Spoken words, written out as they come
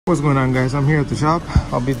What's going on, guys? I'm here at the shop.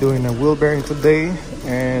 I'll be doing a wheel bearing today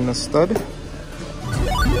and a stud.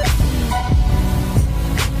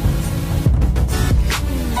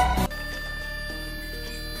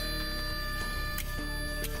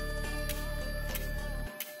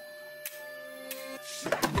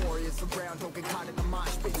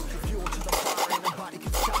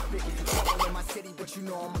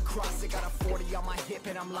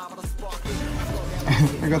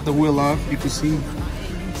 I got the wheel off. You can see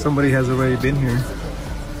somebody has already been here.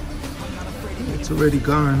 It's already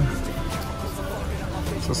gone.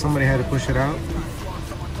 So somebody had to push it out.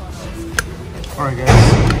 Alright,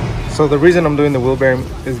 guys. So the reason I'm doing the wheel bearing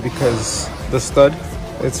is because the stud,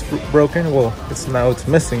 it's broken. Well, it's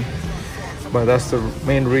missing. But that's the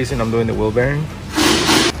main reason I'm doing the wheel bearing.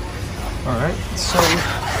 Alright, so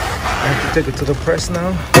I have to take it to the press now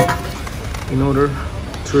in order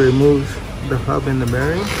to remove the hub and the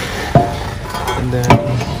bearing. And then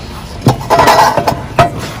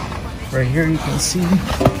right here you can see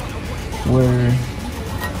where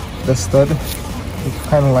the stud, we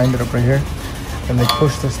kind of lined it up right here, and they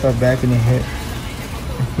push the stud back and it hit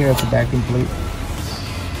here at the backing plate.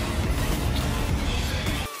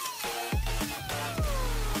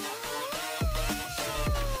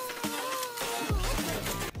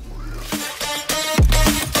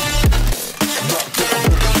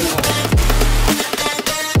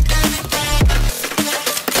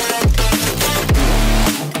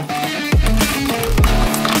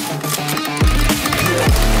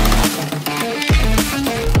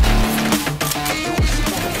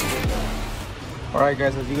 Alright,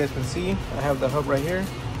 guys, as you guys can see, I have the hub right here.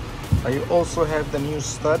 I also have the new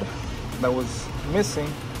stud that was missing.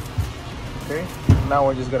 Okay, now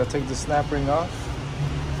we're just gonna take the snap ring off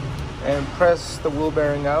and press the wheel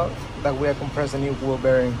bearing out. That way I can press the new wheel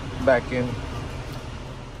bearing back in.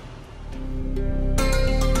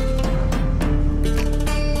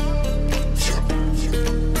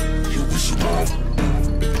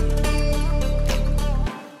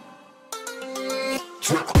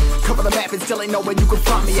 Cover the map and still ain't know where you can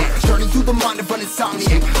find me at. Journey through the mind of an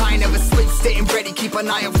insomniac. I ain't never sleep, staying ready, keep an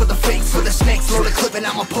eye out for the fakes. For the snakes, load a clip and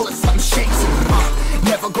I'ma pull it, something shakes.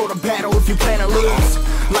 Never go to battle if you plan to lose.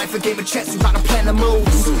 Life a game of chess, you gotta plan the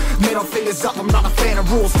moves. Middle fingers up, I'm not a fan of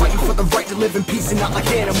rules. Fighting for the right to live in peace and not like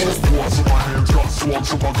animals. Swords in my hands, got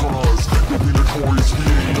swords in my gunners. You'll be notorious, we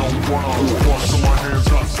ain't no runners. Swords in my hands,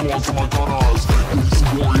 got swords in my gunners. These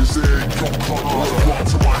warriors, they ain't no gunners.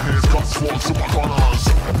 Swords in my hands, got swords in my gunners.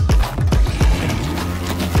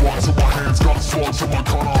 Swords in my hands, got swords in my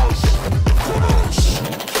gunners.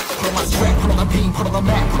 Put on my strap, put on the beam, put on the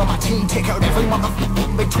map, put on my team. Take out every motherfucker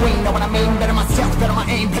in between. Know what I mean? Better myself, better my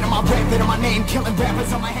aim, better my rap, better my name. Killing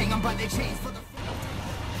rappers on my hang, I'm by their chains for the...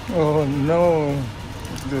 Oh no,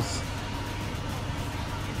 what's this?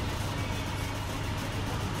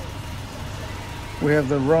 We have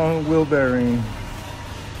the wrong wheel bearing.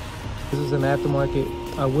 This is an aftermarket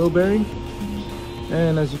wheel bearing,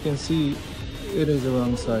 and as you can see, it is the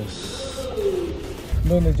wrong size. I'm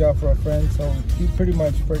doing the job for a friend, so he pretty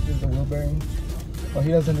much purchased the wheel bearing, but he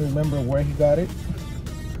doesn't remember where he got it.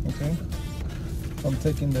 Okay, I'm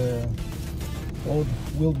taking the old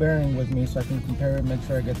wheel bearing with me so I can compare it, make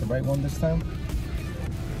sure I get the right one this time,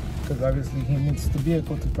 because obviously he needs the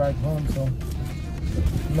vehicle to drive home, so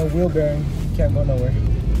no wheel bearing, he can't go nowhere.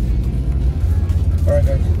 Alright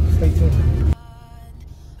guys, stay tuned.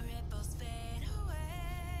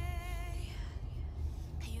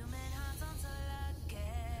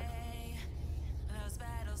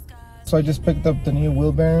 So I just picked up the new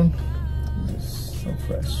wheel bearing. It's so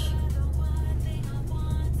fresh.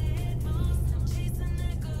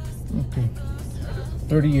 Okay,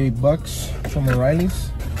 38 bucks from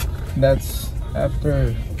O'Reilly's. That's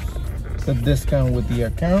after the discount with the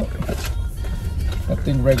account. I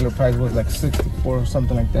think regular price was like 64 or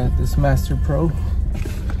something like that. This Master Pro,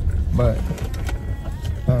 but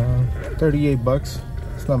 38 bucks.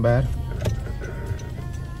 It's not bad.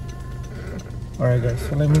 Alright guys,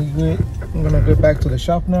 so I'm gonna get back to the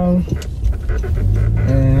shop now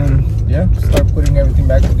and yeah, start putting everything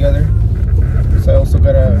back together. So I also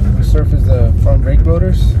gotta resurface the front brake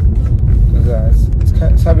rotors because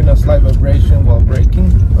it's having a slight vibration while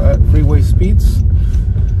braking at freeway speeds.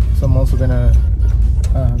 So I'm also gonna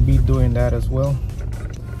be doing that as well.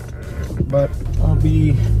 But I'll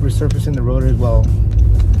be resurfacing the rotors while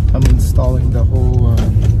I'm installing the whole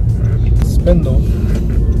spindle.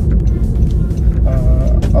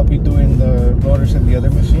 I'll be doing the rotors in the other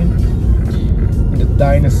machine, the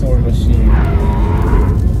dinosaur machine.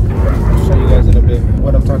 I'll show you guys in a bit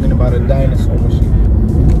what I'm talking about, a dinosaur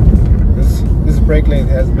machine. This brake length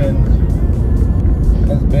has been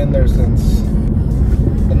has been there since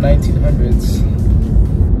the 1900s.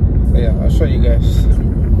 So yeah, I'll show you guys.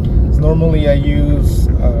 Normally I use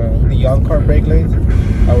the on-car brake lathe,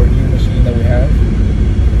 our new machine that we have,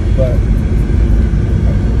 but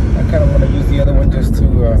I kind of want to use the other one just to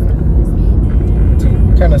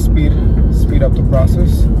kind of speed up the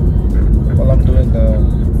process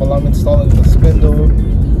while I'm installing the spindle.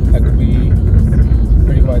 I could be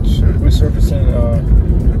pretty much resurfacing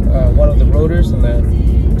one of the rotors and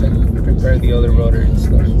then prepare the other rotor and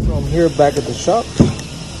stuff. So I'm here back at the shop,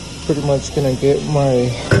 pretty much gonna get my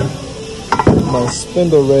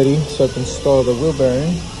spindle ready so I can install the wheel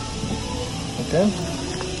bearing. Okay,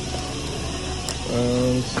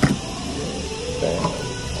 and bam.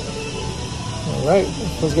 All right,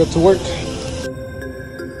 let's get to work.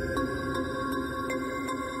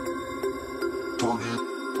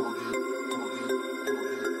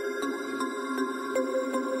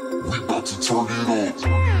 We about to turn it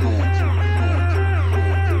on.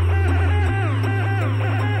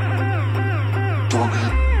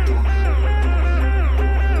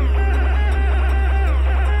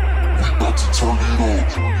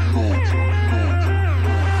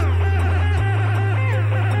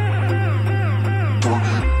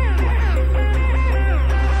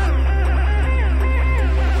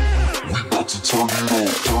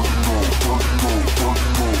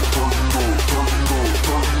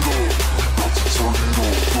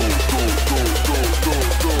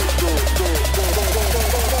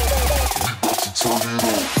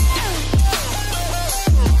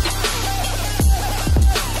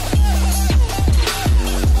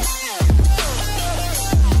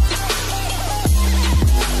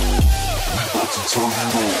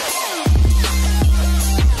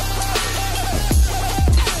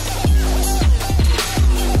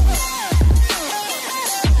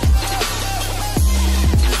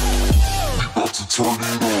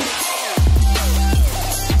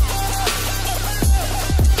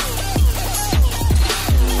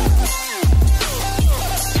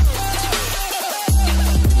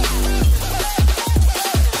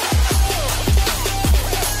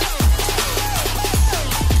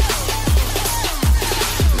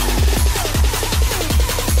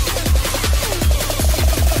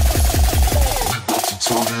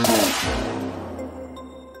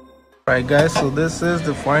 Alright guys, so this is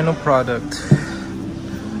the final product.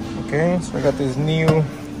 Okay, so I got this new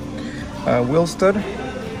wheel stud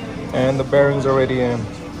and the bearings already in.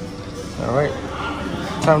 Alright,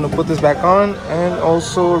 time to put this back on and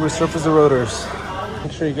also resurface the rotors.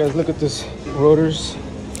 Make sure you guys look at this rotors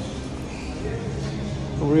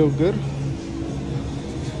real good,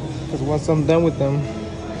 because once I'm done with them,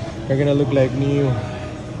 they're gonna look like new.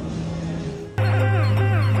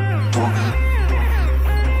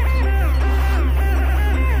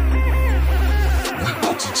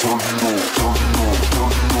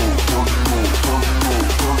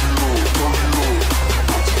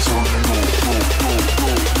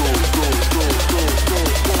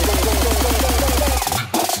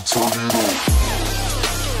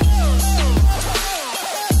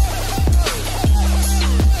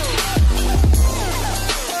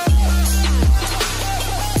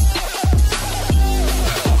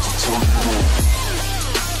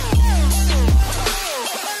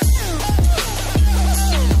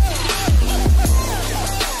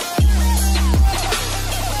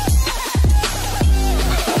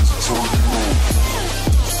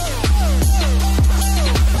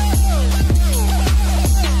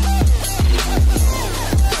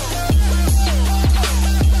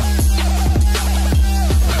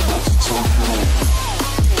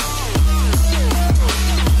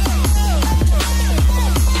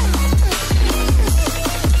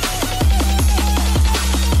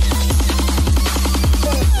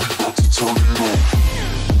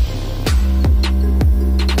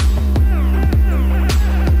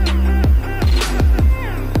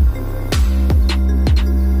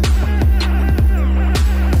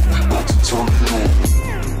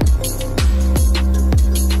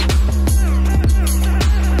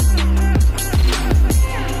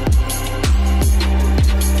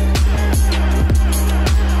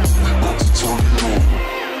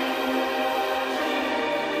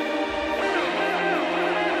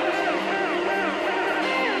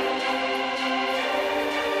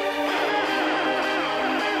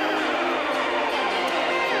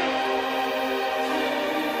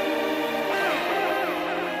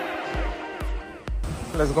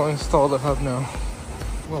 Let's go install the hub now.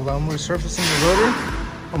 Well, I'm resurfacing the rotor.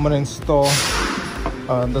 I'm gonna install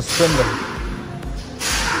the spindle.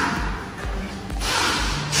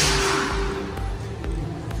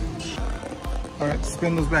 All right,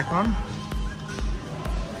 spindle's back on.